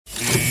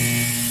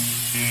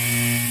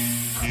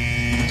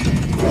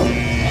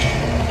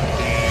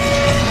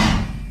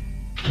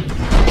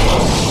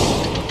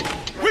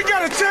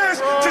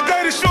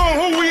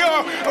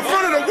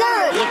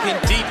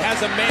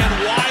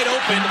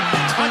open.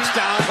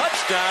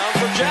 Touchdown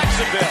for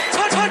Jacksonville.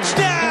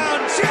 Touchdown,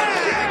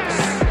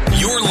 Jags!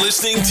 You're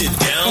listening to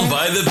Down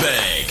by the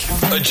Bank,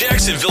 a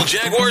Jacksonville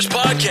Jaguars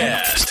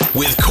podcast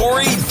with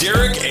Corey,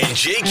 Derek, and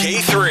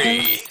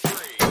JK3.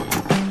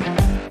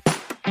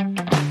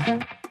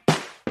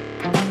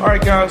 All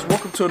right, guys,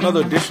 welcome to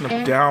another edition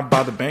of Down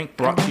by the Bank,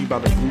 brought to you by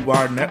the Blue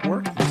Wire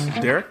Network. This is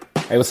Derek.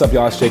 Hey, what's up,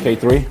 y'all? It's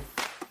JK3.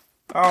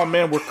 Oh,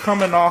 man, we're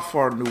coming off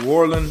our New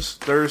Orleans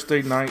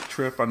Thursday night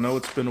trip. I know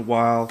it's been a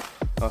while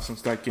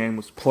since that game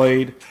was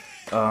played.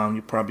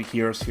 You'll probably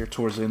hear us here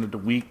towards the end of the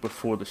week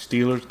before the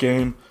Steelers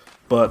game.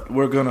 But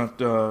we're going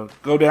to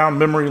go down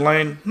memory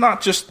lane,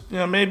 not just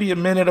maybe a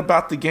minute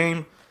about the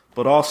game,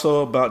 but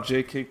also about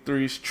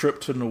JK3's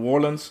trip to New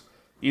Orleans.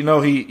 You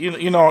know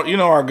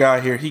our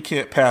guy here. He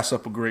can't pass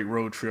up a great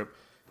road trip.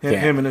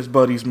 Him and his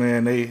buddies,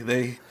 man.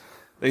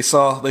 They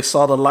saw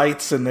the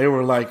lights and they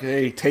were like,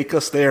 "Hey, take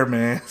us there,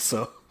 man."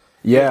 So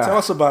yeah, tell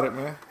us about it,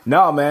 man.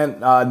 No, man.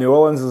 New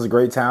Orleans is a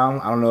great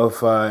town. I don't know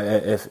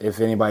if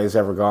anybody's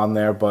ever gone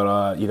there,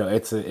 but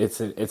it's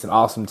an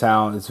awesome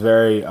town. It's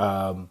very.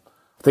 I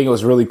think it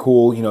was really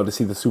cool, to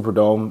see the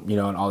Superdome,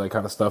 and all that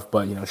kind of stuff.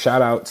 But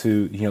shout out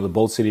to the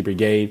Bolt City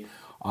Brigade,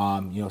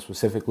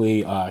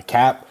 specifically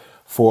Cap.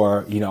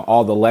 For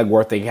all the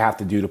legwork they have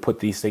to do to put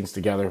these things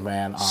together,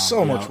 man.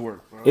 So much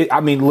work, bro.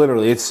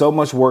 Literally, it's so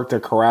much work to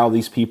corral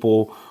these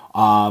people.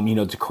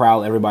 To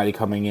corral everybody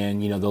coming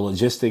in. The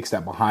logistics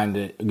that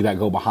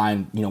go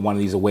behind one of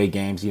these away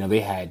games.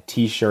 They had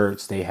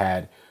T-shirts, they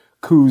had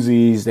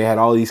koozies, they had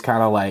all these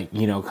kind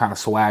of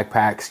swag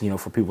packs.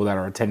 For people that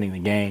are attending the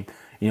game.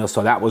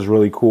 So that was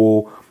really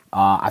cool.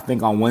 I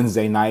think on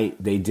Wednesday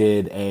night they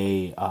did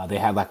they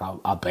had like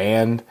a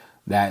band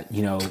that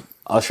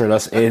ushered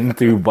us in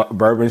through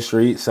Bourbon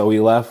Street. So we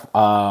left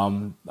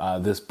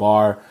this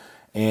bar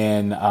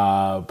in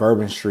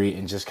Bourbon Street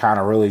and just kind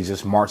of really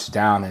just marched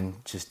down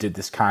and just did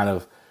this kind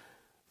of,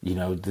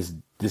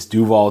 this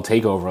Duval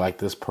takeover, like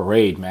this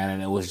parade, man.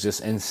 And it was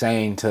just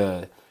insane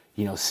to,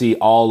 see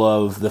all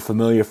of the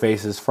familiar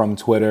faces from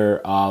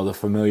Twitter, the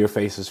familiar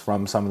faces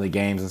from some of the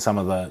games and some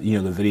of the,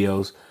 the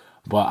videos.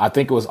 But I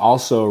think it was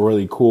also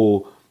really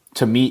cool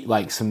to meet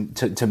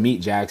to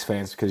meet Jags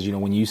fans, because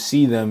when you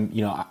see them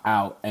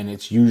out, and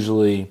it's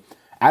usually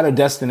at a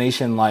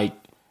destination like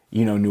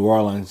New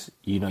Orleans,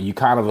 you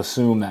kind of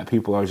assume that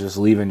people are just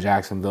leaving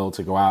Jacksonville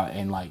to go out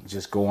and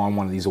just go on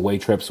one of these away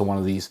trips or one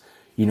of these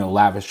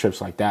lavish trips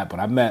like that. But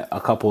I met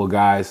a couple of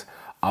guys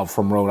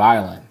from Rhode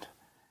Island,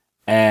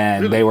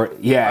 and they were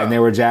and they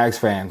were Jags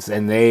fans,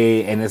 and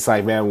it's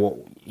like, man, well,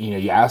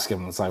 you ask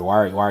them, it's like,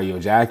 why are you a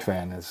Jags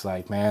fan? It's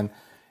like, man,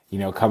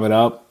 coming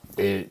up,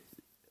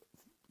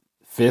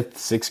 5th,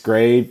 6th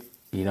grade,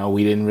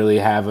 we didn't really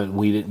have it.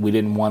 We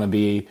didn't want to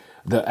be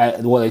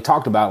they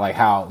talked about like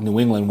how New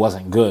England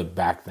wasn't good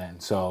back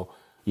then. So,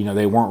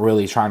 they weren't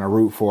really trying to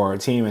root for a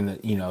team, and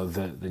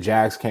the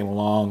Jags came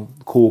along,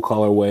 cool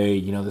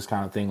colorway, this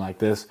kind of thing like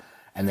this.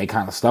 And they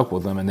kind of stuck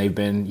with them, and they've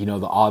been, the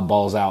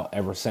oddballs out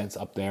ever since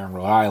up there in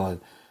Rhode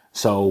Island.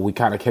 So we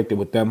kind of kicked it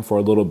with them for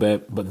a little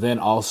bit, but then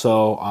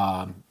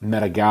also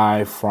met a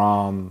guy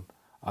from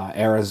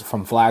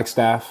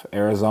Flagstaff,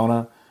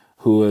 Arizona,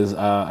 who is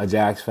a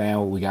Jags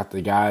fan. We got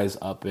the guys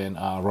up in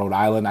Rhode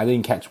Island. I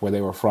didn't catch where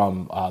they were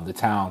from, the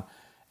town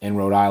in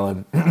Rhode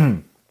Island.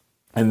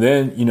 And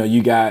then,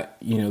 you got,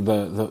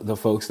 the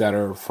folks that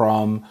are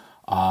from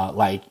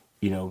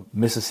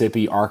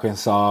Mississippi,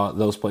 Arkansas,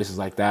 those places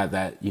like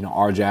that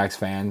are Jags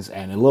fans.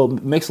 And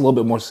makes a little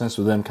bit more sense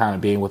with them kind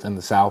of being within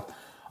the South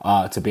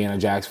to being a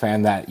Jags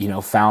fan that,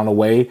 found a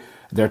way.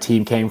 Their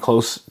team came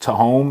close to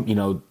home.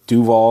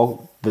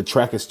 Duval, the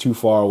trek is too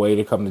far away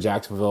to come to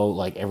Jacksonville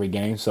like every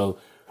game. So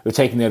they're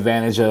taking the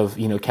advantage of,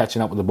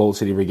 catching up with the Bolt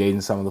City Brigade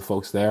and some of the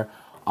folks there.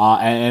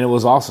 And it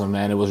was awesome,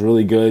 man. It was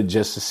really good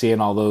just to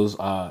seeing all those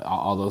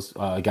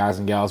guys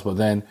and gals. But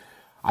then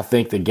I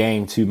think the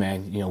game too,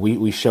 man,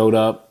 we showed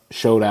out.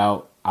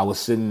 I was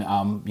sitting,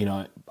 on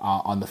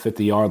the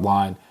 50-yard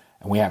line,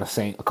 and we had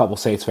a couple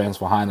Saints fans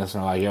behind us,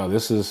 and they're like, yo,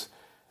 this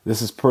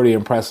is pretty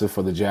impressive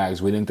for the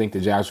Jags. We didn't think the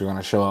Jags were going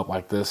to show up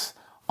like this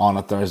on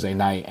a Thursday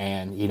night.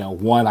 And,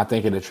 one, I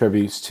think it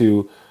attributes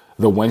to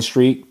the win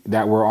streak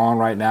that we're on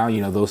right now.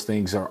 Those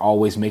things are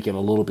always make it a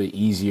little bit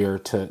easier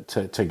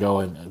to go,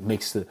 and it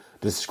makes the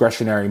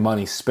discretionary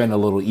money spend a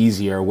little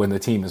easier when the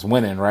team is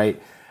winning,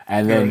 right?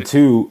 And then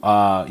two,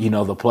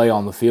 the play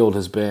on the field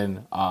has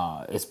been,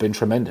 it's been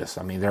tremendous.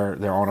 I mean,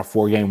 they're on a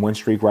 4-game win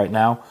streak right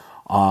now.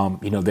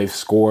 They've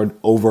scored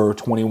over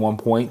 21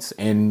 points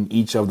in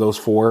each of those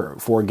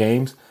four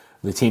games.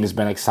 The team has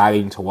been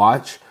exciting to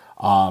watch.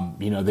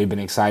 They've been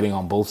exciting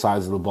on both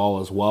sides of the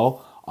ball as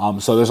well.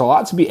 So there's a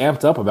lot to be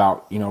amped up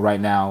about, right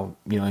now,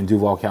 in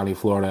Duval County,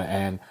 Florida.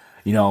 And,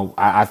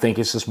 I think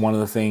it's just one of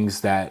the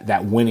things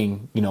that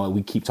winning,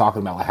 we keep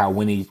talking about, like how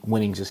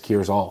winning just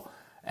cures all.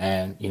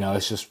 And,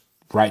 it's just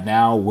right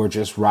now we're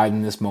just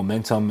riding this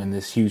momentum and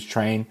this huge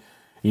train,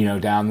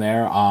 down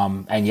there.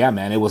 And yeah,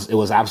 man, it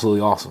was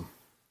absolutely awesome.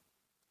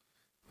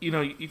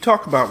 You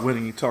talk about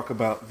winning, you talk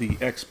about the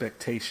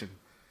expectation,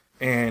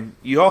 and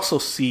you also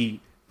see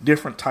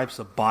different types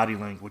of body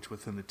language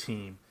within the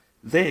team.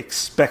 They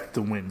expect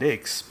to win. They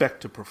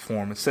expect to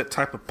perform. It's that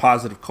type of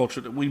positive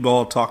culture that we've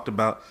all talked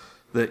about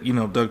that,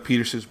 Doug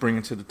Peterson's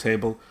bringing to the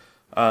table.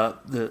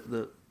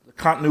 The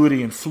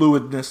continuity and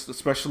fluidness,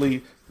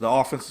 especially the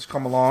offense has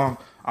come along.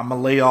 I'm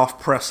going to lay off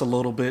press a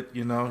little bit.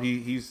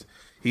 He's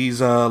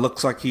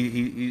looks like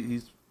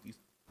he's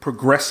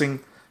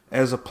progressing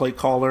as a play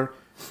caller.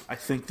 I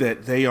think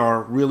that they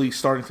are really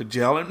starting to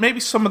gel. And maybe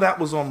some of that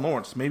was on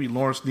Lawrence. Maybe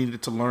Lawrence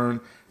needed to learn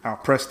how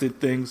Press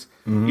did things.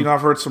 Mm-hmm. I've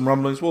heard some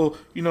rumblings. Well,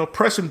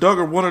 Press and Doug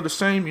are one of the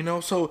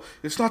same, so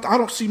it's not, I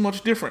don't see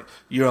much different.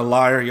 You're a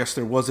liar. Yes,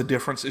 there was a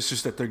difference. It's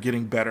just that they're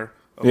getting better.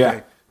 Okay.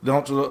 Yeah.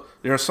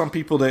 There are some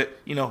people that,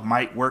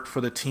 might work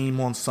for the team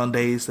on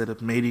Sundays that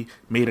have made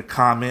a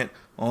comment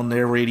on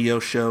their radio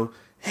show.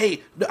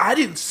 Hey, I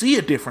didn't see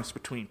a difference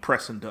between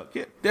Press and Doug.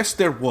 Yeah, yes,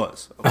 there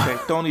was. Okay.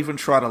 Don't even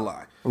try to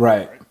lie.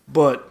 Right.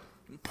 But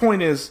the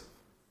point is,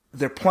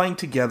 they're playing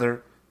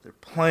together. They're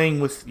playing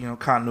with,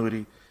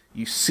 continuity.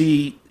 You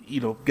see,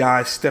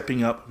 guys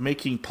stepping up,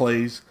 making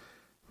plays,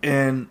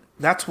 and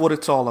that's what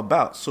it's all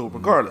about. So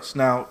regardless.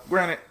 Now,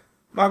 granted,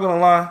 not going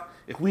to lie,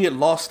 if we had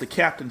lost the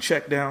captain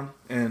check down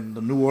and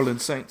the New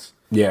Orleans Saints,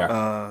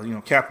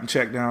 captain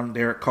check down,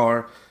 Derek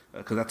Carr,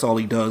 because that's all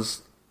he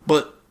does.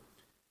 But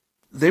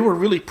they were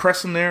really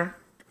pressing there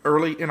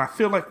early, and I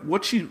feel like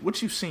what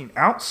you've seen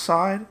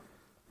outside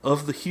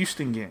of the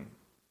Houston game,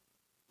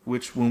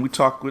 which when we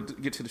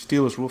get to the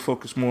Steelers, we'll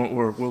focus more,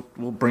 or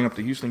we'll bring up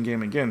the Houston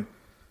game again.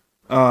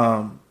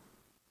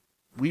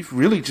 We've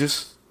really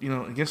just,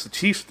 against the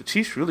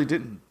Chiefs really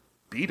didn't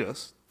beat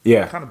us.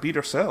 Yeah. We kind of beat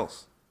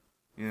ourselves.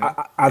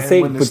 I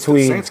think when the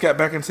Saints got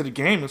back into the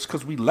game, it's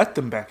because we let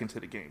them back into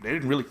the game. They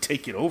didn't really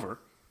take it over.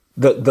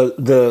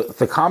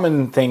 The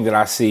common thing that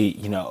I see,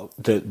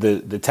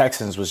 the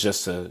Texans was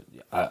just a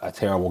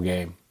terrible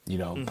game,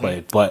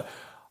 played. But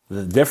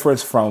the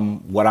difference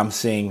from what I'm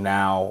seeing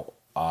now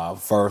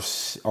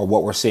versus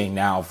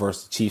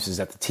the Chiefs is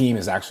that the team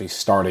is actually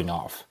starting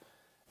off.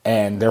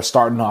 And they're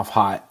starting off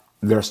hot.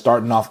 They're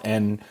starting off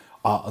in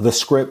the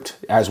script,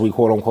 as we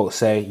quote unquote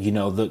say.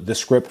 The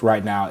script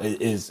right now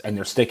is, and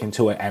they're sticking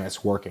to it, and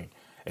it's working.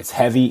 It's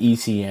heavy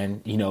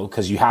ECN,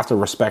 because you have to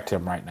respect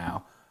him right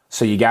now.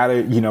 So you got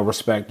to,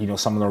 respect,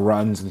 some of the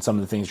runs and some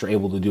of the things they're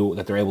able to do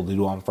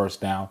on first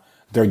down.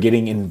 They're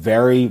getting in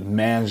very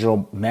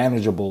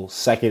manageable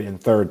second and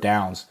third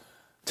downs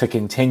to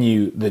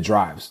continue the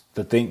drives.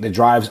 The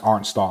drives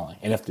aren't stalling,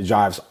 and if the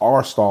drives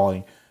are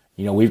stalling,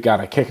 we've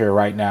got a kicker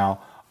right now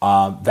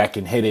that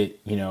can hit it,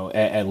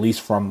 at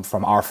least from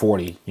our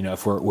 40,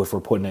 if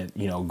we're putting it,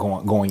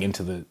 going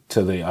into the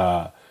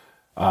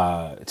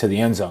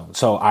end zone.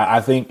 So I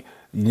think,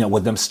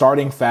 with them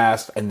starting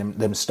fast and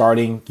them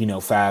starting,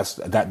 fast,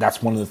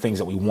 that's one of the things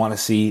that we want to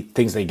see,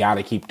 things they got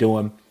to keep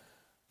doing.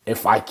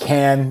 If I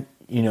can,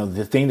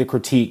 the thing to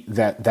critique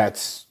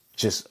that's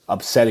just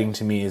upsetting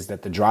to me is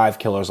that the drive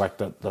killers, like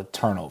the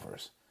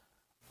turnovers,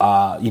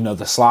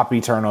 the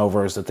sloppy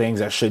turnovers, the things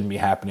that shouldn't be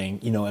happening,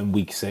 in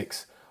week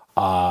 6.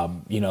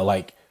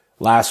 Like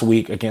last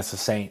week against the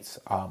Saints,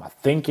 I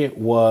think it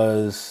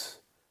was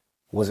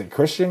it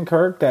Christian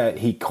Kirk that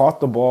he caught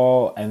the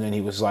ball and then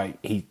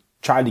he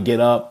tried to get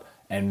up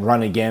and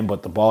run again,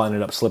 but the ball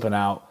ended up slipping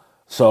out.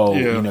 So,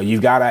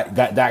 you've got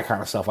that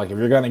kind of stuff. Like if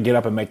you're going to get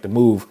up and make the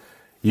move,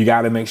 you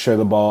got to make sure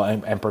the ball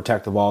and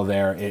protect the ball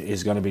there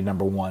is going to be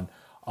number one.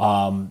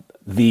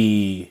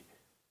 The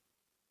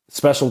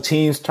special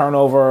teams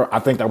turnover, I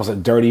think that was a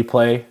dirty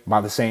play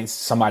by the Saints.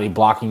 Somebody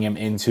blocking him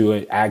into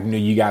it. Agnew,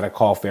 you got to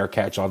call fair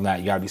catch on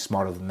that. You got to be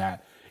smarter than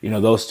that.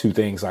 Those two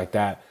things like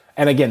that.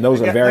 And again, those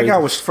are very... That guy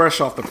was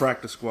fresh off the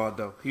practice squad,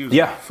 though. He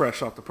was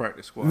fresh off the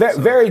practice squad.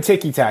 Very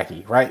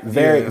ticky-tacky, right?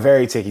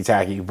 Very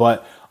ticky-tacky.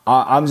 But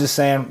I'm just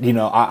saying,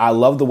 I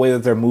love the way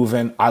that they're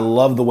moving. I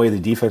love the way the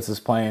defense is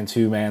playing,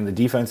 too, man. The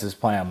defense is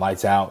playing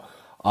lights out.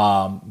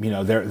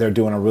 They're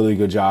doing a really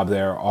good job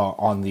there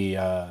on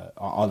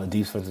the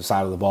defensive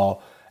side of the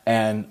ball.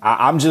 And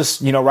I'm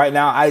just, right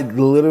now,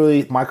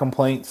 my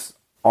complaints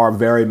are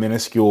very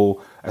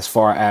minuscule as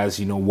far as,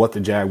 what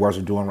the Jaguars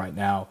are doing right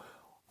now.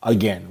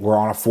 Again, we're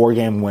on a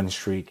 4-game win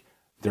streak.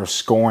 They're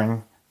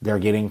scoring. They're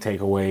getting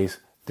takeaways.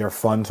 They're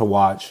fun to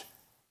watch.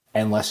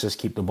 And let's just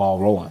keep the ball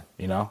rolling,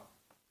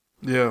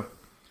 Yeah.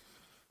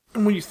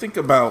 And when you think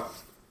about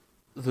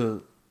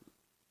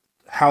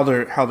how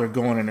they're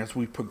going, and as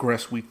we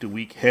progress week to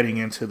week, heading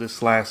into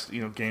this last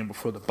game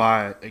before the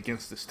bye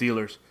against the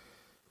Steelers,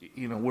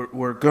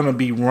 we're going to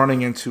be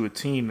running into a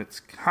team that's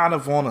kind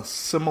of on a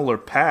similar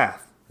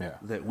path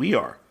that we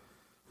are.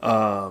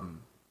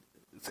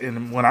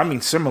 And when I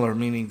mean similar,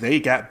 meaning they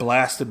got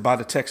blasted by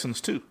the Texans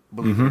too,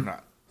 believe it or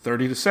not,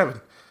 30-7.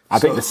 I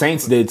think the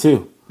Saints did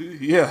too.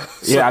 Yeah.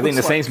 So I think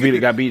the Saints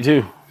got beat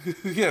too.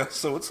 Yeah,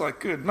 so it's like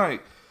good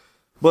night.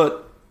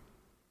 But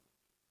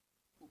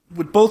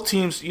with both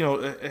teams,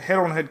 a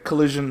head-on-head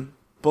collision,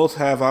 both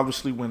have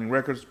obviously winning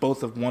records.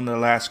 Both have won their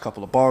last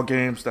couple of ball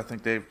games. I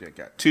think they've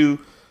got 2.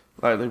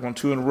 Like they won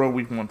 2 in a row.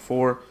 We've won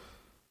 4.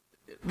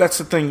 That's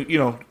the thing,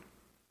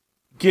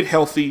 get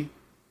healthy.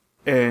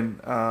 and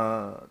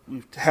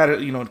we've had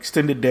a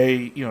extended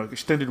day,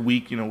 extended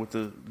week, with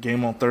the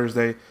game on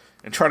Thursday,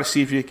 and try to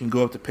see if you can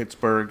go up to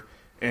Pittsburgh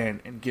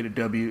and get a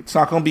W. It's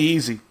not going to be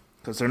easy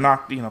because they're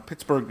not,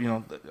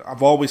 Pittsburgh.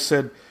 I've always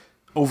said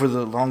over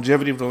the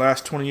longevity of the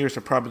last 20 years,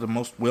 they're probably the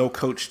most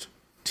well-coached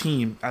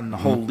team in the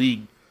whole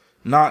league.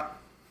 Not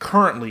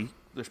currently.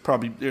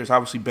 There's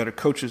obviously better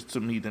coaches to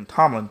me than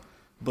Tomlin,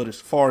 but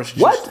as far as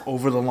just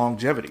over the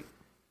longevity.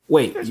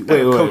 Wait.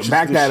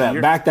 Back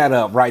that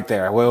up right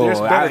there.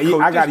 Wait. You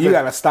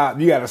got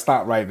to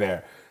stop right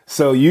there.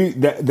 So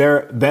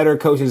they're better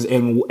coaches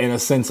in a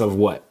sense of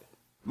what?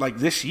 Like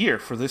this year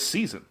for this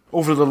season.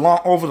 Over the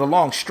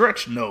long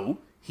stretch, no,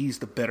 he's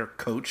the better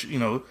coach,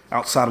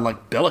 outside of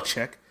like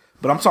Belichick.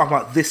 But I'm talking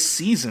about this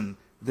season,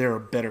 there are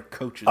better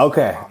coaches.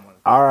 Okay.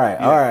 All right.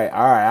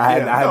 I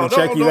had to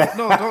check you there.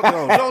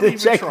 Don't even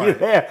try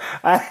it.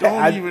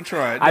 Don't even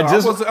try it.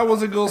 I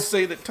wasn't going to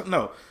say that.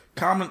 No,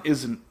 Tomlin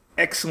is an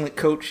excellent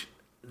coach.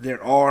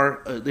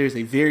 There's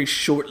a very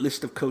short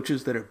list of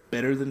coaches that are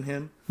better than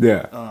him.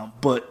 Yeah.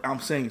 But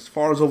I'm saying as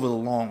far as over the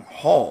long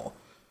haul,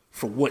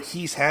 for what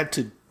he's had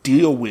to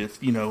deal with,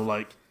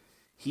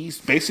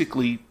 he's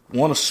basically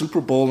won a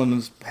Super Bowl and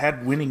has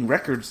had winning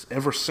records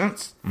ever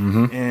since.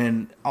 Mm-hmm.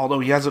 And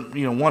although he hasn't,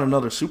 won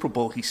another Super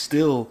Bowl, he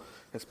still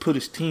has put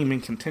his team in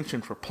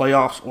contention for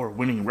playoffs or a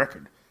winning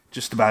record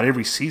just about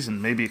every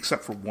season, maybe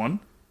except for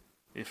one.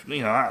 If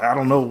I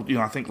don't know,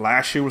 I think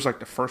last year was like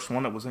the first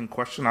one that was in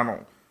question. I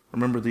don't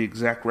remember the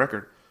exact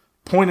record.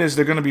 Point is,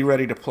 they're going to be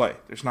ready to play.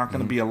 There's not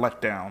going to be a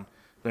letdown.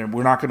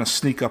 We're not going to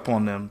sneak up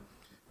on them.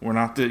 We're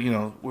not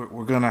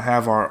we're going to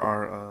have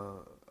our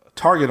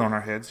target on our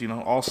heads.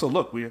 Also,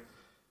 look, we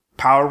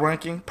power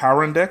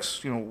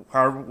index.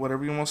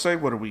 Whatever you want to say.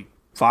 What are we?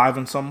 5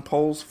 in some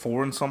polls,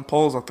 4 in some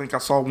polls. I think I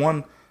saw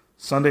one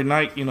Sunday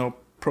night.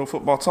 Pro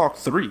Football Talk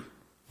 3.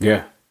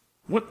 Yeah.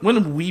 When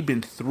have we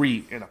been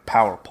 3 in a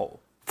power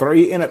poll?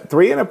 3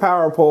 in a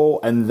power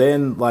poll, and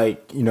then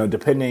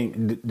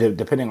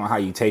depending on how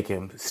you take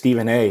him,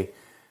 Stephen A.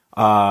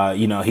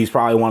 He's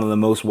probably one of the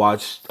most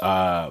watched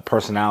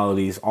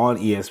personalities on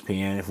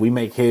ESPN. If we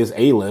make his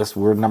A list,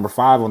 we're number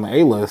 5 on the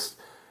A list.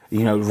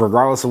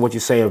 Regardless of what you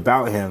say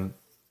about him,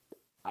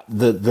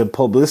 the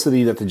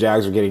publicity that the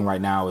Jags are getting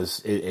right now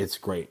it's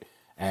great,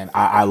 and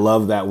I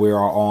love that we are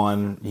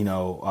on.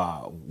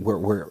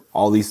 Where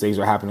all these things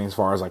are happening as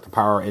far as like the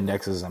power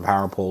indexes and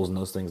power polls and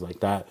those things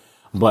like that.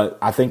 But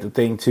I think the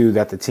thing too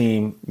that the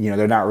team,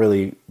 they're not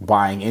really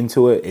buying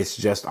into it. It's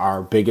just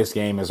our biggest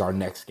game is our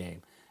next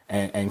game.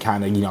 And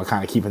kind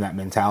of keeping that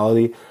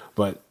mentality.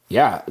 But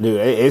yeah,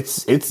 dude,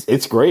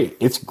 it's great.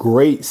 It's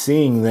great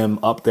seeing them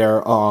up there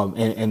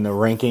in the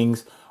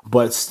rankings.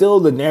 But still,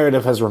 the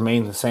narrative has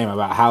remained the same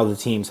about how the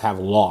teams have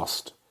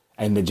lost,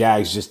 and the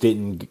Jags just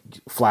didn't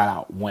flat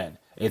out win.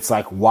 It's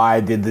like, why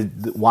did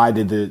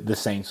the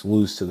Saints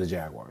lose to the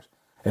Jaguars?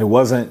 It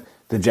wasn't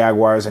the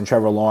Jaguars and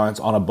Trevor Lawrence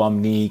on a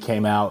bum knee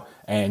came out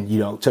and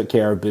took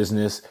care of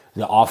business.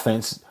 The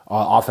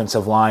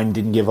offensive line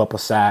didn't give up a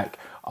sack.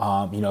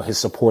 His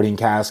supporting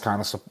cast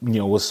kind of,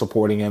 was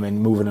supporting him and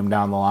moving him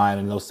down the line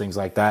and those things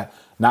like that.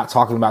 Not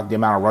talking about the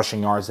amount of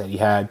rushing yards that he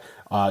had,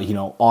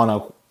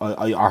 on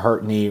a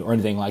hurt knee or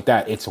anything like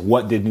that. It's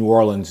what did New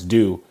Orleans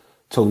do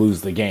to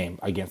lose the game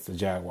against the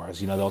Jaguars?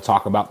 They'll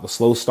talk about the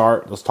slow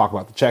start. They'll talk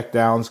about the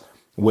checkdowns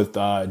with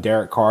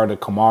Derek Carr to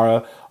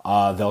Kamara.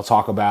 They'll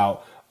talk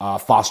about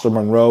Foster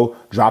Monroe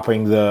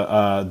dropping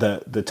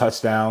the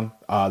touchdown,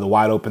 the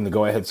wide open, the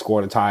go ahead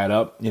score to tie it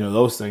up,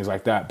 those things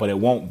like that. But it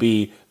won't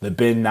be the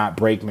bend not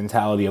break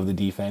mentality of the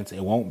defense.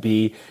 It won't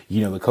be,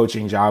 the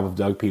coaching job of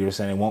Doug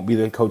Peterson. It won't be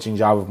the coaching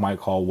job of Mike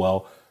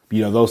Caldwell,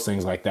 those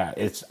things like that.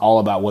 It's all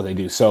about what they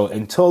do. So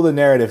until the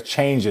narrative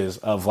changes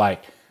of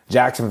like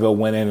Jacksonville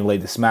went in and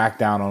laid the smack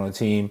down on the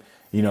team,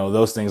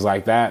 those things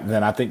like that,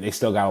 then I think they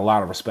still got a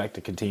lot of respect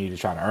to continue to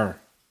try to earn.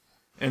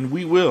 And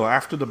we will,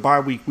 after the bye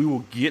week, we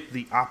will get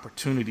the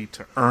opportunity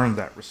to earn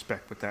that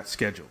respect with that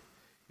schedule.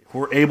 If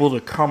we're able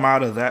to come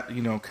out of that,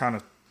 kind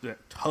of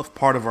that tough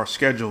part of our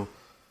schedule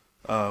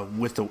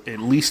with at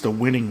least a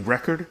winning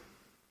record,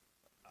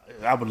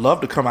 I would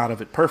love to come out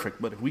of it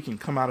perfect. But if we can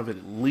come out of it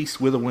at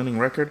least with a winning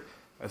record,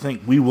 I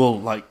think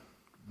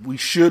we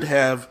should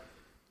have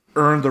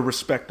earned the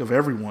respect of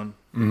everyone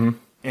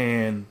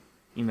and,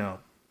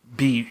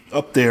 be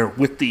up there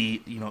with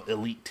the,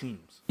 elite teams.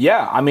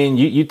 Yeah, I mean,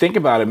 you think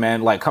about it,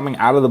 man. Like coming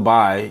out of the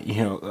bye,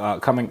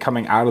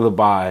 coming out of the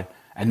bye,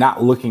 and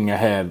not looking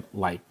ahead,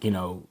 like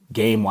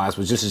game wise,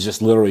 but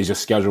just literally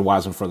just schedule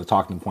wise, and for the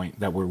talking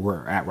point that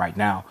we're at right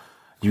now,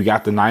 you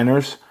got the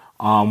Niners.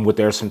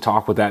 There's some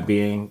talk with that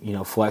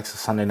being flex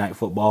Sunday Night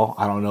Football.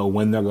 I don't know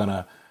when they're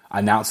gonna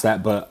announce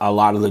that, but a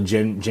lot of the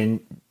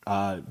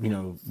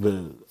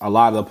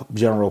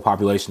general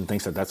population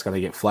thinks that that's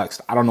gonna get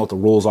flexed. I don't know what the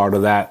rules are to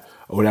that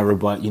or whatever,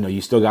 but you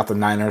still got the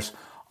Niners.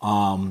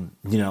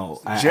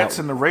 Jets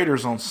and the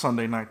Raiders on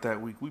Sunday night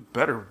that week. We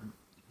better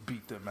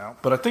beat them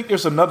out. But I think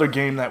there's another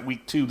game that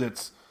week too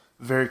that's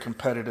very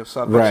competitive.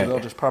 So I bet you they'll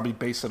just probably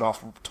base it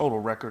off total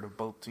record of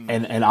both teams.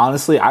 And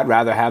honestly, I'd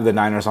rather have the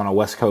Niners on a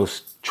West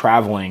Coast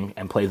traveling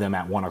and play them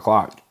at 1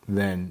 o'clock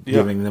than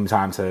giving them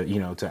time to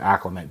to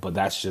acclimate. But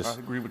that's just I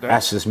agree with that.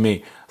 That's just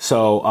me.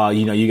 So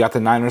you got the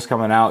Niners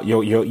coming out.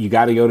 You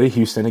got to go to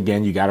Houston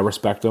again. You got to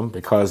respect them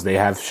because they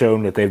have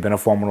shown that they've been a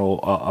formidable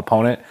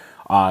opponent.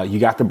 You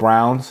got the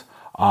Browns.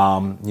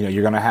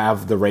 You're going to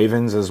have the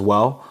Ravens as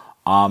well.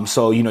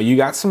 So you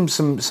got some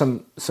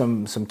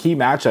key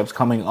matchups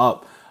coming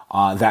up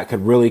that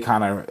could really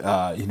kind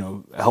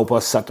of help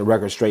us set the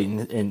record straight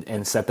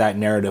and set that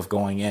narrative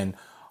going in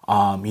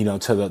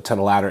to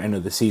the latter end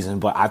of the season.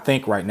 But I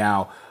think right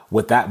now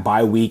with that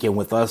bye week and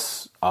with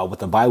us with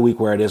the bye week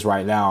where it is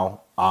right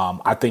now,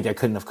 I think that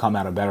couldn't have come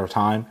at a better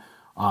time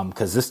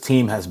because this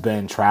team has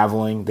been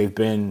traveling. They've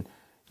been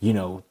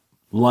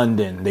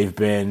London. They've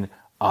been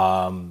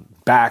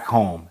back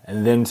home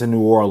and then to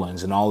New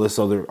Orleans and all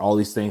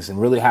these things,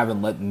 and really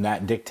haven't let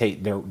that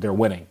dictate their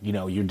winning.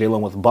 You're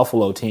dealing with a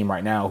Buffalo team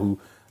right now who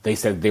they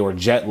said they were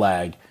jet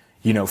lagged,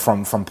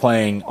 from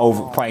playing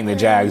the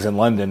Jags in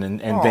London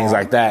and things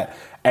like that.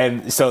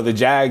 And so the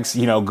Jags,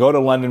 go to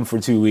London for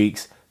 2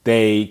 weeks.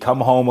 They come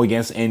home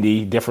against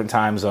Indy, different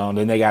time zone.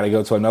 Then they got to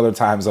go to another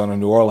time zone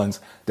in New Orleans.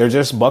 They're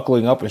just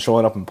buckling up and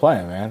showing up and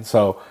playing, man.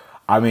 So,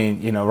 I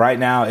mean, right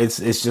now it's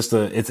just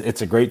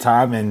it's a great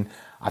time. And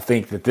I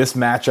think that this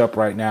matchup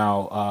right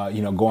now,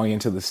 going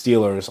into the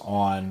Steelers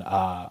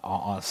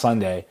on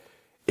Sunday,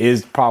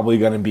 is probably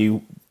going to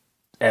be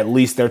at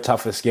least their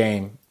toughest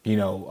game,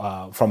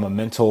 from a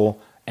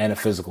mental and a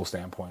physical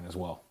standpoint as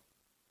well.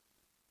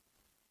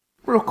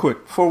 Real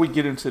quick, before we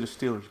get into the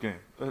Steelers game,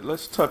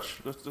 let's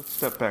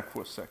step back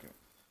for a second.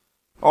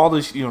 All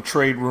these,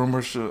 trade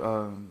rumors,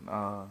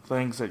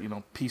 things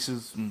that,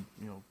 pieces and,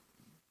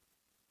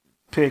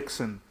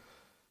 picks and.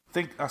 I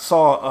think I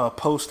saw a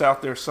post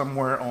out there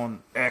somewhere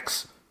on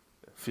X.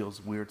 It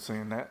feels weird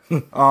saying that.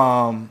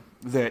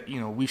 That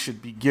we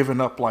should be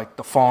giving up like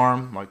the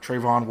farm, like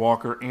Trayvon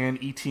Walker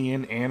and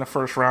Etienne, and a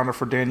first rounder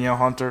for Danielle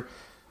Hunter.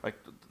 Like,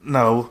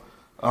 no,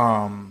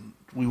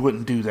 we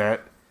wouldn't do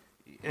that.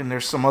 And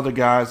there's some other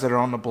guys that are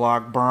on the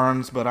block,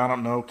 Burns, but I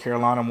don't know.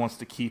 Carolina wants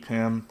to keep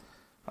him.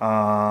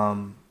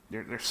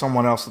 There's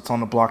someone else that's on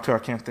the block too. I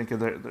can't think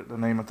of the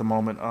name at the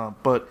moment.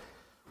 But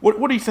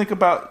what do you think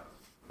about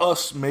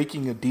us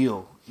making a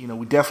deal?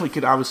 We definitely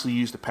could obviously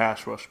use the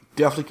pass rush. We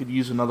definitely could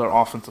use another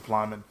offensive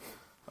lineman.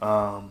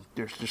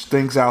 There's just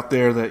things out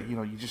there that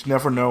you just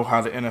never know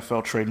how the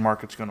NFL trade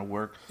market's going to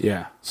work.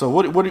 Yeah. So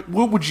what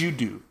would you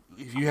do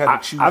if you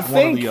had to choose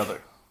one or the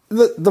other?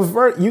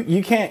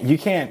 You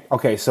can't.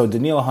 Okay, so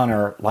Danielle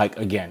Hunter,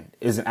 again,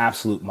 is an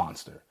absolute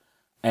monster,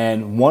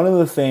 and one of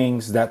the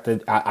things that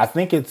I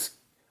think it's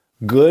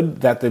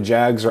good that the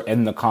Jags are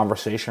in the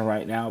conversation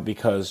right now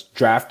because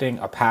drafting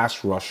a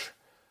pass rush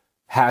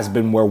has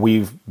been where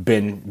we've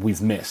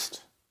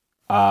missed.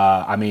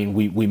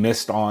 We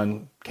missed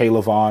on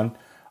Caleb Vaughn.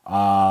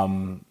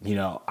 The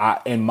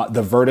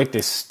verdict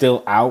is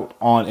still out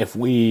on if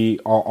we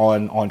are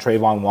on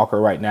Trayvon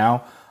Walker right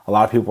now. A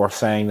lot of people are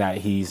saying that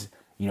he's,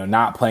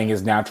 not playing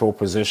his natural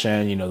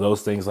position,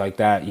 those things like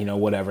that,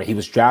 whatever. He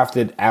was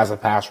drafted as a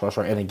pass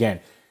rusher. And again,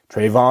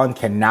 Trayvon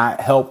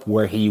cannot help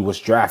where he was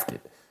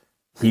drafted.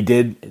 He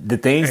did the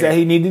things that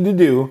he needed to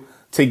do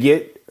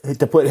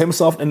to put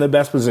himself in the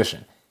best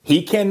position.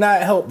 He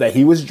cannot help that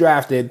he was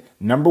drafted,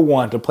 number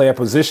one, to play a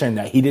position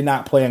that he did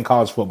not play in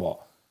college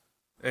football.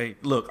 Hey,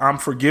 look, I'm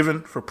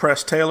forgiven for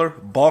Press Taylor.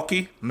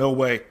 Bulky? No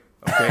way.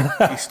 Okay?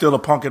 He's still a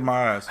punk in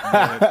my eyes.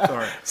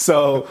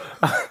 Sorry.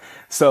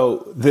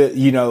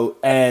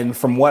 And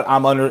from what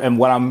I'm under and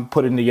what I'm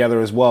putting together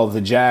as well,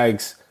 the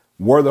Jags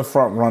were the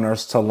front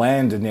runners to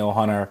land Danielle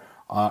Hunter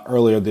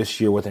earlier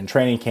this year within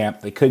training camp.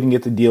 They couldn't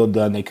get the deal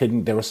done.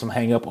 There was some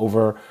hang up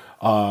over,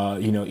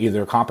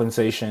 either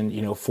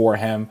compensation, for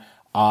him.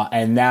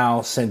 And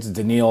now, since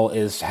Danielle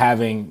is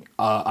having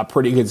a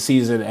pretty good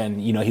season,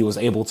 and he was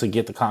able to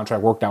get the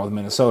contract worked out with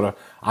Minnesota,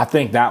 I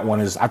think that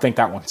one's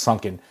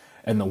sunken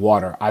in the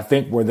water. I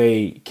think where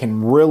they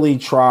can really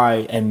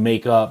try and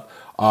make up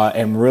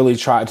and really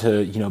try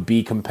to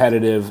be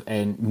competitive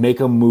and make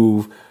a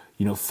move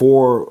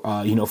for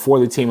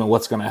the team and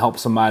what's going to help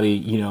somebody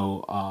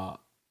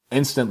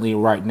instantly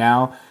right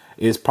now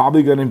is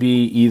probably going to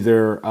be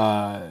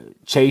either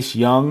Chase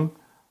Young.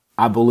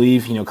 I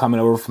believe, coming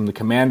over from the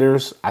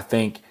Commanders. I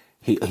think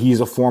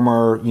he's a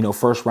former,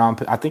 first round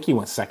pick. I think he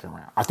went second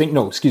round.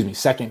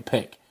 Second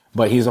pick.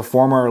 But he's a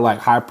former,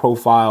 high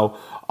profile,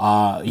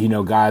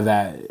 guy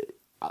that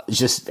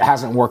just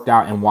hasn't worked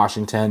out in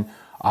Washington.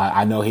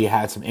 I know he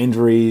had some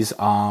injuries,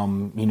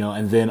 and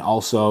then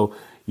also,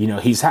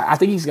 I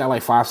think he's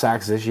got 5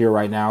 sacks this year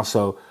right now.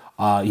 So,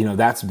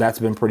 that's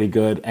been pretty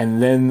good.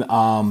 And then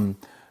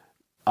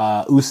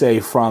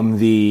Usay from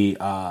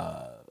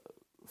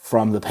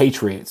the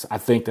Patriots. I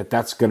think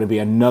that's going to be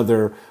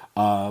another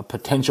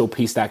potential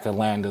piece that could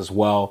land as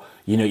well.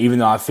 Even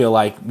though I feel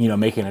like,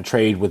 making a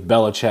trade with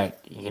Belichick,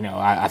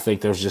 I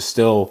think there's just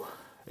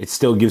it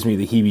still gives me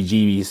the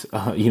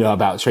heebie-jeebies,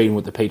 about trading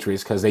with the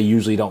Patriots because they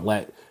usually don't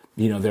let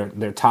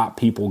their top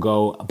people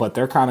go, but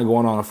they're kind of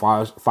going on a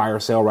fire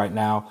sale right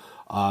now.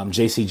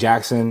 J.C.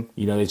 Jackson,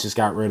 they just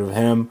got rid of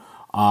him.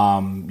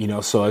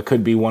 So it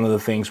could be one of the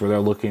things where they're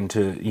looking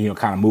to,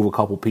 kind of move a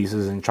couple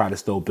pieces and try to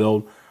still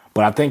build.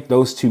 But I think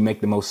those two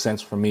make the most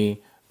sense for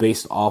me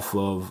based off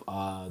of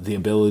the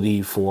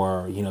ability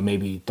for,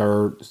 maybe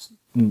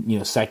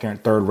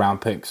second, third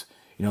round picks,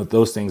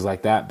 those things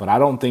like that. But I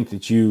don't think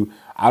that you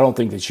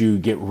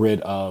get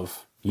rid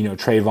of,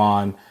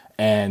 Trayvon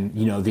and,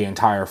 the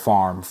entire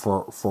farm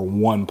for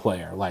one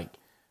player. Like,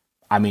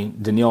 I mean,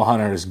 Danielle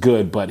Hunter is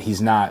good, but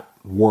he's not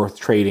worth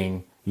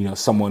trading,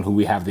 someone who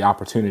we have the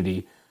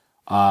opportunity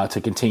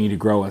to continue to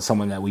grow and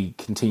someone that we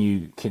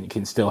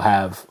can still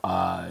have,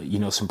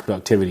 some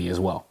productivity as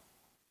well.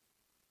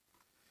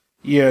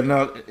 Yeah,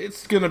 no,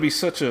 it's going to be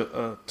such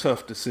a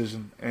tough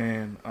decision,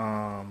 and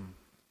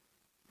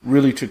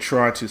really to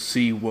try to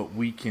see what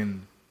we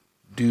can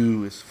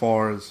do as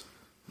far as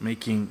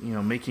making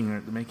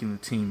the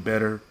team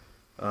better.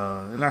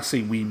 And I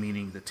say we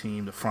meaning the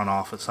team, the front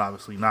office,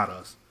 obviously not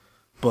us,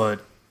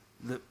 but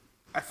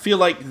I feel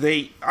like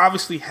they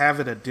obviously have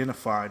it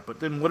identified, but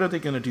then what are they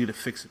going to do to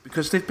fix it?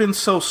 Because they've been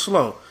so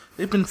slow.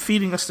 They've been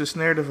feeding us this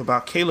narrative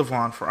about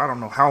Calevon for I don't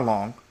know how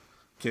long.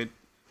 Okay?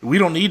 We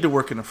don't need to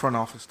work in the front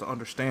office to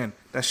understand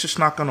that's just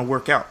not going to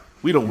work out.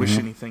 We don't wish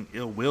anything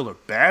ill will or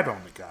bad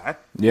on the guy.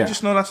 Yeah. We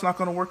just know that's not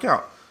going to work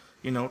out.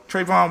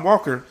 Trayvon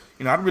Walker,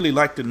 I'd really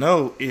like to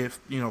know if,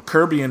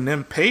 Kirby and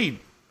them paid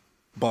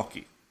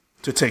Balky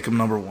to take him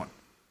number one.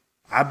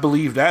 I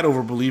believe that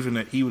over believing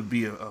that he would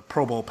be a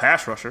Pro Bowl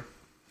pass rusher.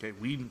 Okay,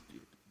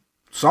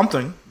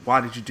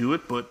 why did you do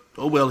it? But,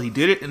 oh well, he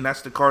did it, and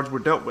that's the cards we're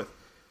dealt with.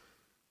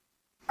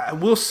 I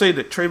will say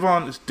that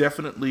Trayvon is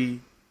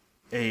definitely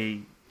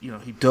he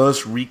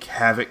does wreak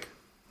havoc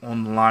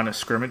on the line of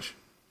scrimmage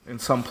in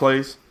some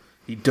plays.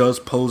 He does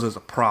pose as a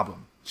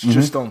problem. It's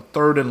just on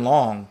 3rd and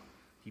long,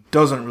 he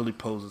doesn't really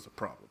pose as a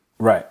problem.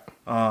 Right.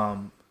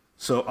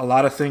 So a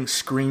lot of things,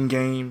 screen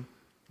game,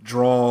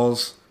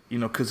 draws,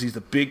 because he's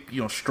a big,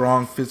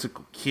 strong,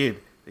 physical kid.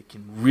 They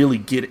can really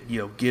get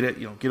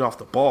off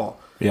the ball.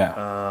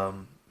 Yeah.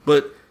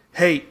 But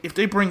hey, if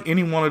they bring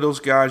any one of those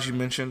guys you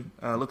mentioned,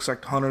 looks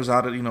like Hunter's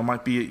out of,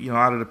 might be,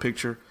 out of the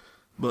picture,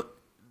 but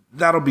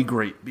that'll be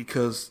great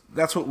because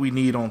that's what we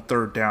need on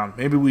 3rd down.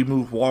 Maybe we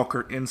move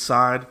Walker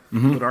inside,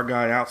 put our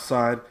guy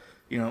outside,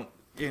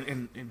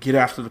 and get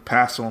after the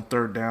pass on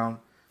 3rd down.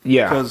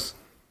 Yeah. Because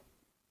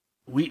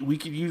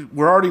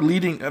we're already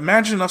leading.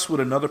 Imagine us with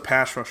another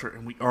pass rusher,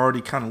 and we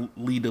already kind of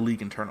lead the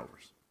league in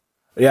turnovers.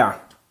 Yeah.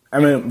 I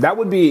mean, that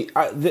would be,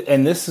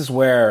 and this is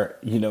where,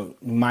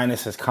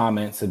 minus his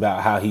comments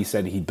about how he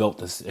said he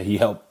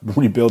helped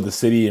rebuild the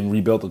city and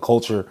rebuild the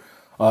culture,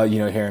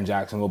 here in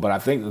Jacksonville. But I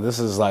think that this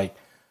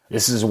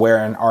is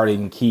where an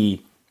Arden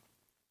Key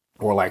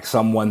or like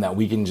someone that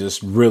we can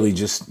just really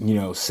just,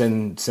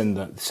 send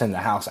the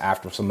house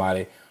after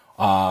somebody,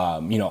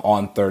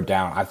 on 3rd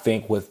down. I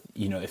think with,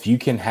 if you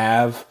can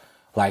have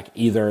like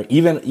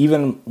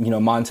even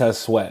Montez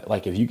Sweat,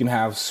 like if you can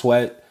have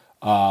Sweat,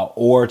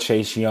 or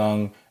Chase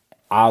Young,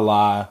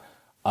 Trayvon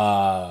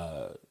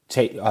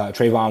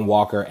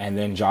Walker, and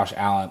then Josh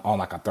Allen on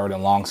like a 3rd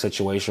and long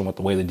situation with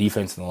the way the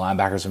defense and the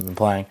linebackers have been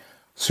playing.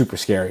 Super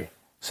scary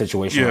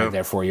situation right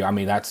there for you. I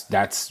mean,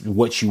 that's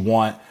what you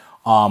want.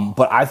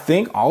 But I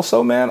think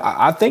also, man,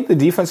 I think the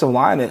defensive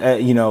line,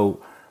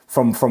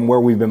 from where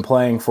we've been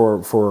playing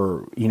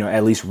for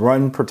at least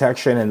run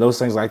protection and those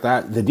things like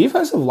that, the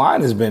defensive line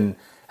has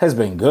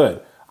been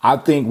good. I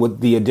think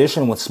with the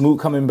addition with Smoot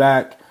coming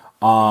back,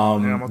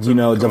 Devon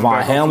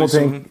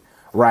Hamilton.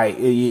 Right.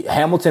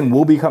 Hamilton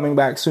will be coming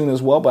back soon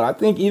as well. But I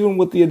think even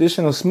with the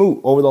addition of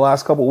Smoot over the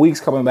last couple of weeks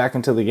coming back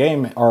into the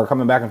game or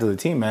coming back into the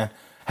team, man,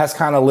 has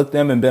kind of lit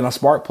them and been a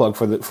spark plug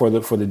for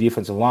the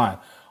defensive line.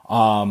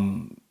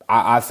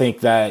 I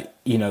think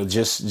that,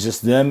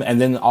 just them. And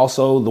then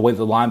also the way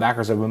the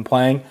linebackers have been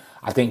playing.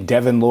 I think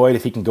Devin Lloyd,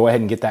 if he can go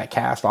ahead and get that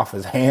cast off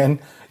his hand,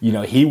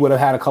 he would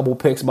have had a couple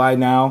picks by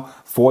now.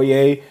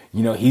 Foye,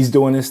 he's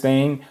doing his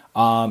thing,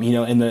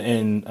 in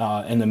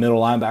the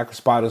middle linebacker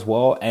spot as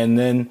well. And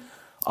then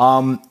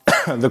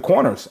the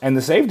corners and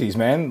the safeties,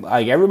 man.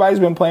 Like everybody's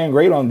been playing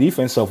great on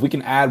defense. So if we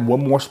can add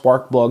one more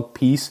spark plug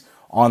piece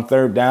on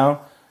 3rd down,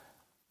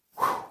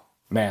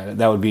 man,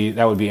 that would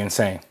be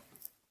insane.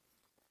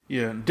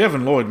 Yeah,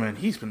 Devin Lloyd, man,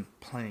 he's been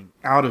playing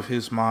out of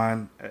his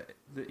mind.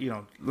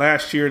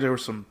 Last year there were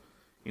some,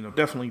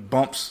 definitely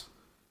bumps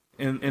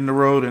in the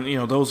road,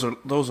 and those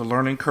are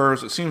learning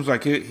curves. It seems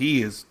like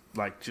he is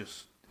like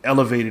just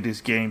elevated his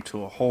game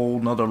to a whole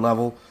nother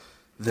level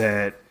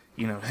that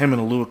him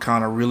and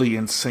Aluakon are really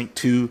in sync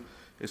too,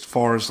 as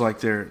far as like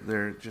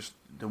they're just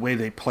the way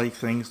they play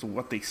things,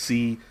 what they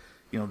see,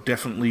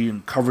 definitely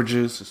in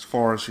coverages as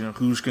far as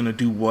who's going to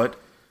do what.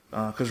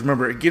 Because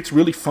remember, it gets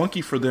really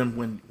funky for them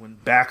when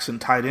backs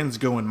and tight ends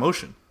go in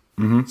motion,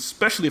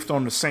 especially if they're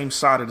on the same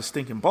side of the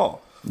stinking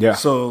ball. Yeah.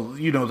 So,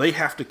 they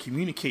have to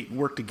communicate and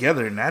work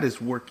together, and that is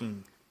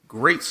working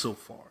great so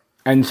far.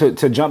 And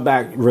to jump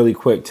back really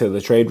quick to the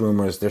trade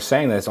rumors, they're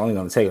saying that it's only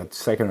going to take a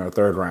 2nd or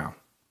 3rd round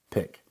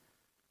pick.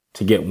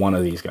 to get one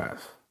of these guys.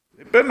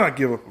 They better not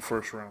give up a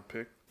first-round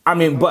pick. I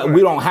mean, but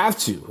we don't have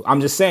to.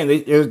 I'm just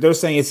saying they're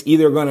saying it's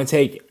either going to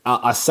take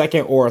a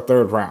second or a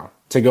third round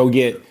to go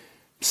get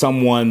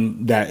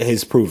someone that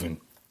has proven.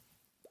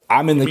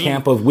 I'm in the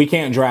camp of we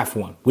can't draft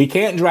one. We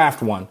can't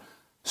draft one.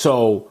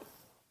 So,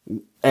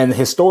 and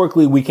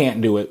historically we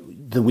can't do it.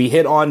 We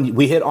hit on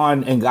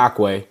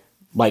Ngakoue.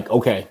 Like,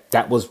 okay,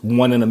 that was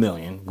 1 in a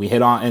million. We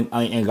hit on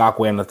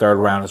Ngakoue in the third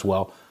round as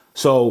well.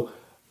 So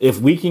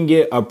if we can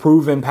get a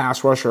proven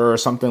pass rusher or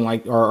something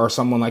like or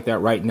someone like that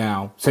right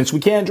now, since we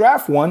can't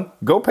draft one,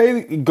 go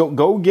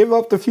give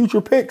up the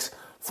future picks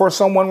for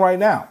someone right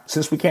now.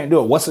 Since we can't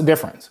do it, what's the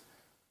difference?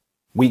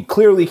 We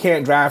clearly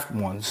can't draft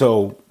one,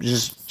 so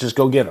just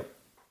go get him.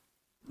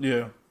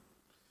 Yeah.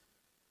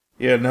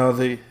 Yeah. No.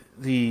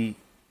 We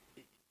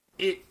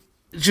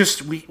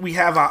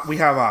have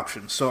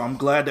options. So I'm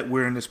glad that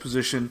we're in this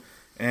position,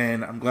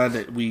 and I'm glad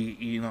that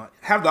we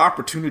have the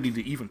opportunity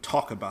to even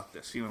talk about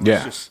this.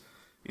 It's just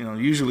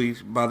usually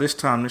by this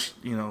time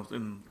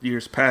in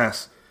years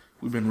past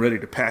we've been ready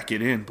to pack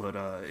it in, but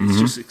it's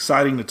just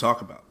exciting to talk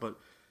about. But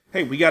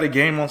hey, we got a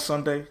game on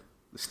Sunday.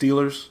 The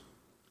Steelers.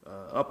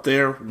 Up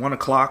there,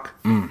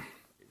 1:00.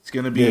 It's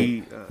gonna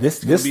be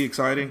be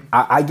exciting.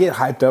 I get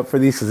hyped up for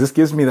these because this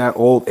gives me that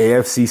old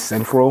AFC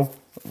Central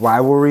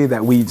rivalry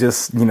that we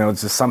just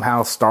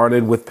somehow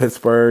started with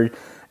Pittsburgh,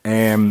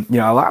 and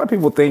a lot of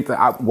people think that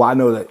I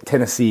know that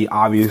Tennessee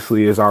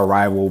obviously is our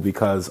rival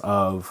because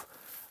of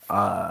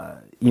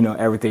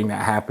everything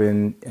that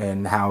happened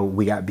and how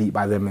we got beat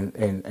by them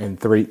in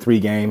three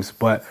games,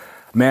 but.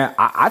 Man,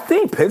 I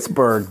think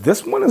Pittsburgh,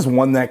 this one is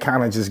one that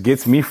kind of just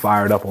gets me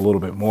fired up a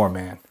little bit more,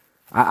 man.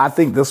 I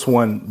think this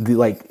one,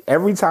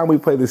 every time we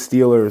play the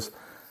Steelers,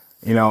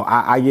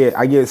 I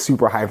get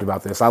super hyped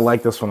about this. I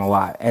like this one a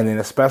lot. And then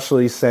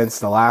especially since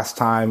the last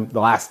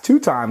 2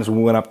 times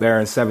we went up there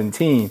in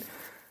 2017,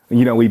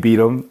 we beat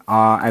them.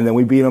 And then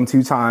we beat them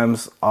 2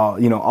 times,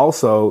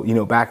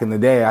 also, back in the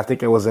day. I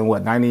think it was in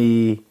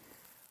 90?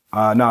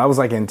 No, it was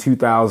like in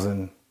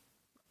 2000.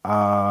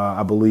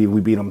 I believe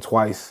we beat them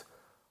twice.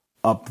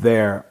 Up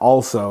there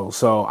also.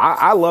 So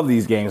I love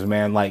these games,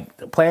 man.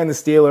 Like playing the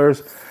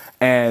Steelers.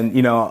 And,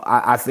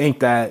 I think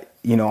that,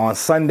 on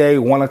Sunday,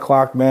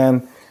 1:00,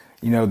 man,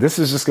 this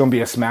is just going to be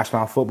a smash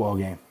mouth football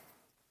game.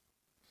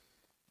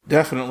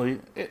 Definitely.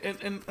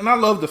 And I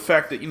love the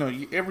fact that,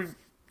 every,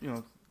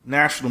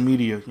 national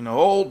media,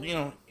 old,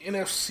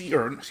 NFC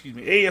or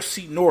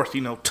AFC North,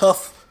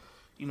 tough,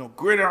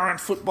 gridiron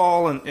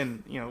football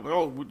and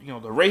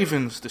the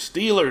Ravens, the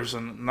Steelers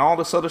and all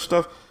this other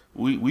stuff.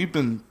 We've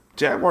been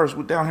Jaguars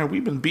down here,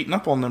 we've been beating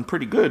up on them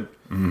pretty good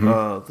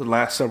the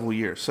last several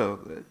years. So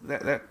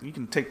that you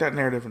can take that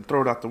narrative and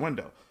throw it out the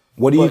window.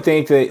 What do you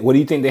think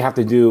they have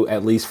to do,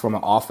 at least from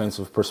an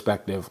offensive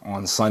perspective,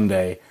 on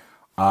Sunday,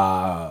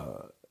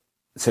 to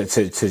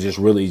just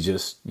really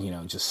just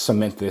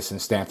cement this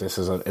and stamp this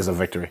as a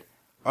victory?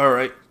 All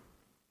right.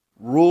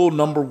 Rule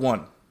number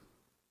 1: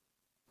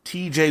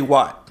 T.J.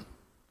 Watt,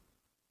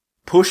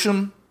 push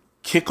him,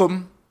 kick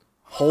him.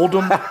 Hold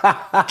him,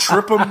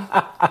 trip him.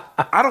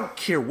 I don't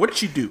care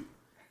what you do.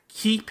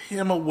 Keep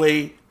him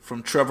away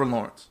from Trevor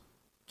Lawrence.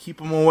 Keep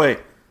him away.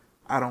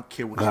 I don't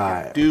care what you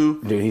got to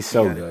do. Dude, he's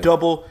so good.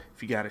 Double.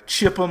 If you got to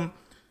chip him.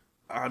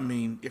 I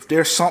mean, if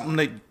there's something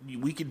that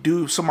we could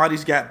do, if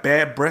somebody's got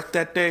bad breath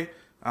that day,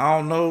 I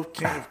don't know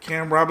if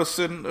Cam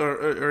Robinson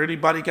or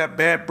anybody got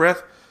bad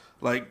breath,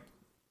 like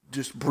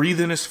just breathe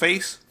in his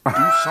face,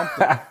 do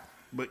something.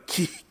 But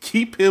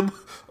keep him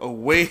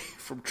away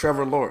from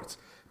Trevor Lawrence.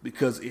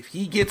 Because if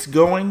he gets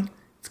going,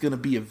 it's going to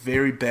be a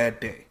very bad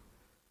day.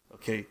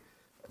 Okay,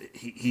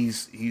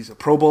 he's a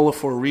Pro Bowler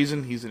for a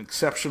reason. He's an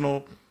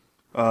exceptional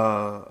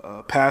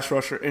pass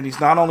rusher, and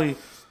he's not only,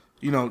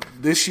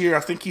 this year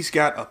I think he's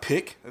got a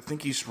pick. I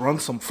think he's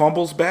run some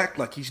fumbles back.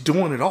 Like he's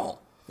doing it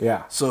all.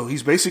 Yeah. So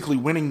he's basically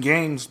winning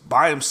games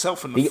by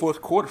himself in the fourth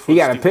quarter. He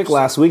got a pick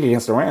last week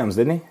against the Rams,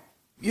 didn't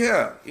he?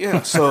 Yeah.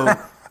 So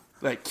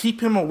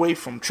keep him away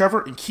from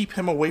Trevor and keep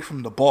him away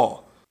from the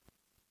ball.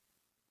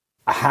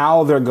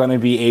 How they're going to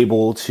be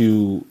able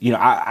to,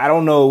 I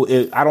don't know.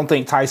 I don't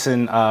think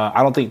Tyson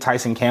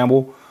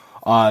Campbell,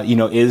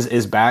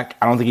 is back.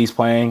 I don't think he's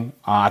playing.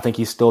 I think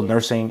he's still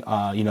nursing,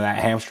 that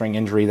hamstring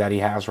injury that he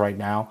has right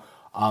now.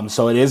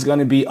 So it is going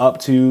to be up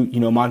to,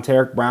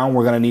 Monteric Brown.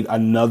 We're going to need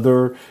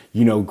another,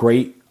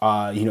 great,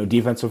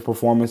 defensive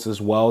performance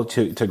as well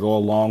to go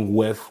along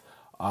with,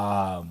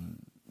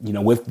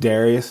 with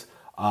Darius,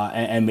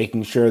 and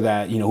making sure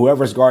that,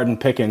 whoever's guarding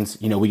Pickens,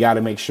 we got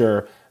to make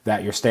sure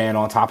that you're staying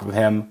on top of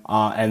him.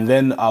 And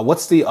then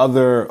what's the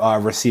other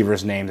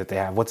receiver's name that they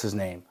have? What's his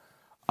name?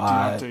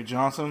 Deontay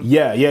Johnson?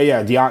 Yeah.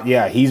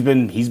 He's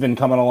been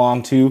coming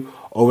along too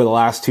over the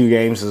last 2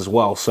 games as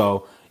well.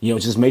 So,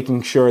 just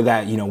making sure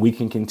that, we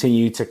can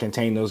continue to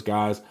contain those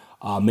guys,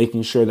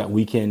 making sure that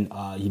we can,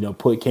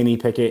 put Kenny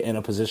Pickett in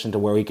a position to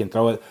where he can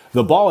throw it.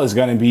 The ball is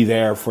going to be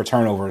there for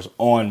turnovers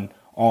on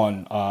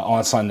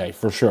Sunday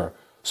for sure.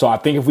 So I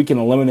think if we can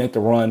eliminate the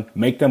run,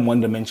 make them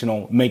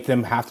one-dimensional, make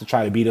them have to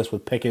try to beat us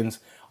with Pickens,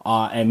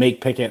 and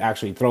make Pickett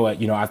actually throw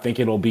it, I think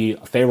it'll be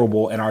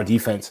favorable in our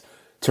defense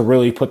to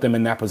really put them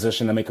in that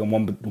position to make them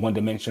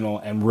one-dimensional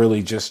and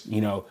really just,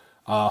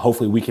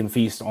 hopefully we can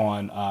feast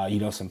on,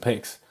 some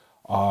picks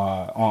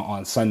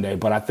on Sunday.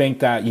 But I think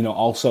that,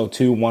 also,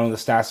 too, one of the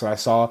stats that I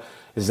saw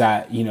is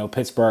that,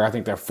 Pittsburgh, I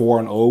think they're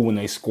 4-0 when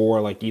they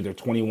score like either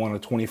 21 or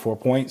 24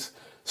 points.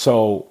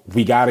 So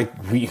we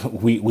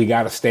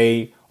gotta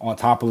stay on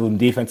top of them.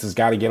 Defense has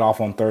got to get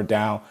off on third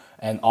down,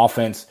 and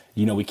offense,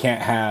 we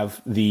can't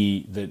have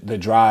the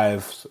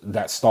drives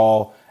that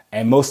stall.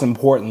 And most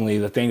importantly,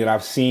 the thing that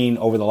I've seen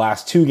over the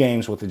last 2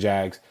 games with the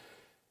Jags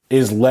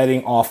is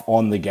letting off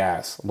on the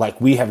gas. Like,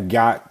 we have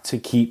got to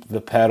keep the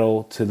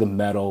pedal to the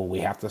metal. We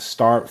have to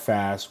start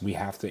fast. We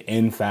have to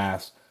end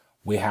fast.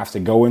 We have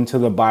to go into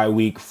the bye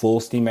week full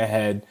steam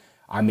ahead.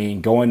 I mean,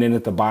 going in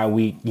at the bye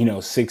week,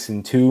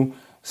 6-2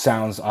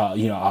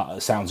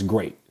 sounds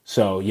great.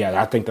 So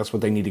yeah, I think that's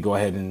what they need to go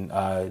ahead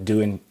and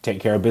do and take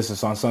care of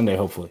business on Sunday,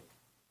 hopefully.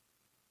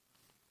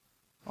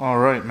 All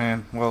right,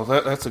 man. Well,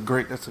 that's a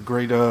great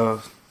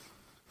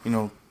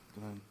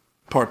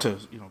part to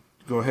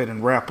go ahead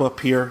and wrap up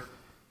here.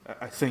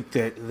 I think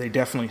that they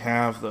definitely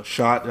have the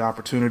shot, the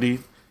opportunity.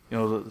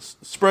 The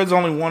spread's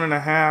only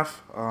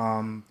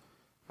 1.5.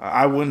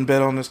 I wouldn't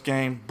bet on this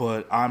game,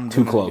 but I'm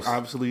too close.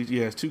 Obviously,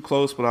 yeah, it's too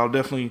close. But I'll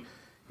definitely,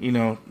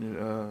 root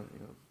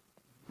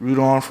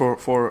on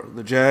for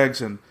the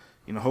Jags, and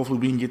hopefully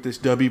we can get this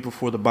W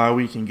before the bye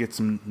week and get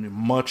some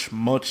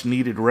much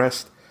needed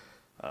rest.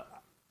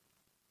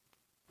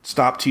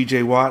 Stop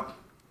T.J. Watt,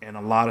 and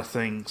a lot of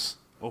things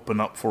open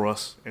up for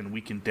us, and we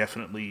can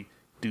definitely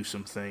do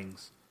some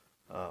things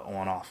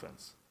on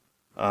offense.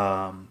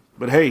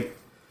 But hey,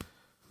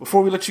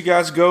 before we let you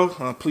guys go,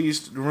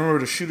 please remember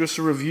to shoot us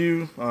a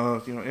review.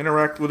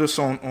 Interact with us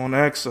on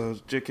X.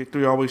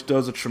 JK3 always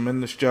does a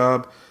tremendous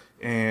job,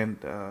 and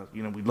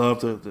we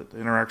love the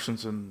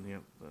interactions, and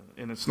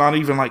and it's not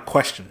even like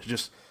questions.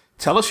 Just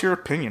tell us your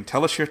opinion.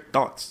 Tell us your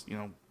thoughts.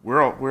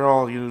 We're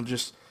all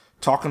just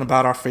talking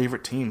about our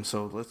favorite team.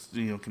 So let's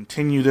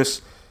continue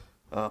this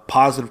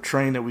positive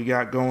train that we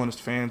got going as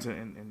fans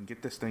and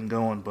get this thing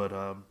going.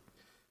 But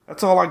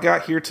that's all I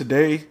got here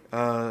today.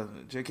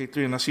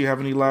 JK3, unless you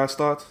have any last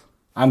thoughts?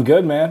 I'm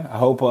good, man. I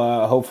hope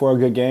for a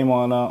good game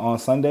on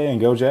Sunday,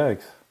 and go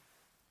Jags.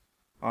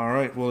 All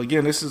right. Well,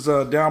 again, this is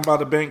Down by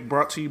the Bank,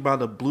 brought to you by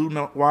the Blue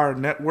Wire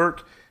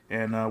Network,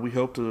 and we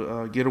hope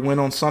to get a win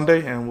on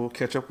Sunday, and we'll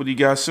catch up with you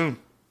guys soon.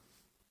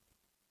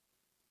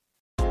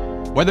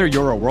 Whether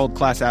you're a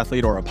world-class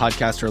athlete or a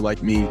podcaster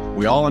like me,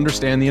 we all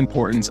understand the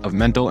importance of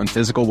mental and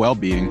physical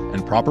well-being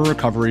and proper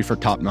recovery for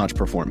top-notch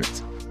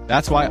performance.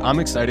 That's why I'm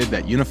excited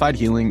that Unified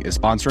Healing is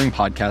sponsoring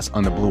podcasts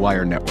on the Blue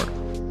Wire Network.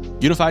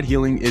 Unified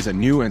Healing is a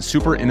new and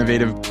super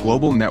innovative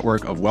global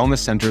network of wellness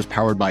centers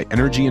powered by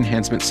Energy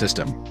Enhancement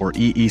System, or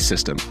EE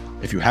System.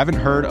 If you haven't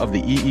heard of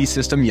the EE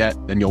System yet,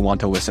 then you'll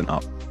want to listen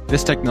up.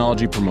 This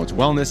technology promotes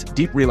wellness,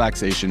 deep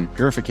relaxation,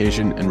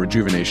 purification, and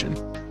rejuvenation.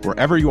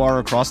 Wherever you are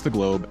across the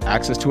globe,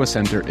 access to a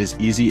center is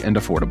easy and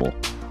affordable.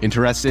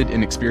 Interested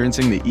in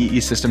experiencing the EE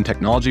System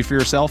technology for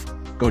yourself?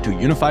 Go to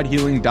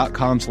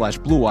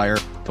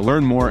unifiedhealing.com/bluewire to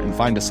learn more and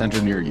find a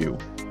center near you.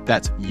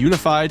 That's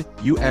unified,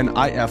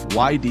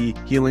 UNIFYD,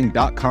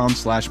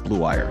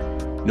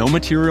 healing.com/bluewire. No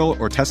material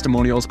or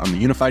testimonials on the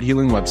Unified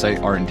Healing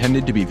website are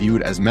intended to be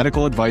viewed as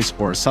medical advice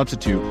or a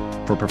substitute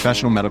for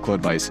professional medical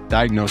advice,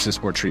 diagnosis,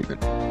 or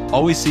treatment.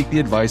 Always seek the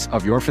advice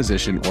of your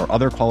physician or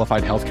other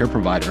qualified healthcare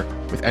provider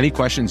with any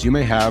questions you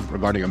may have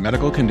regarding a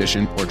medical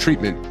condition or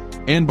treatment,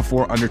 and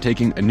before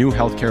undertaking a new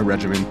healthcare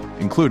regimen,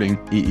 including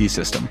EE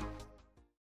System.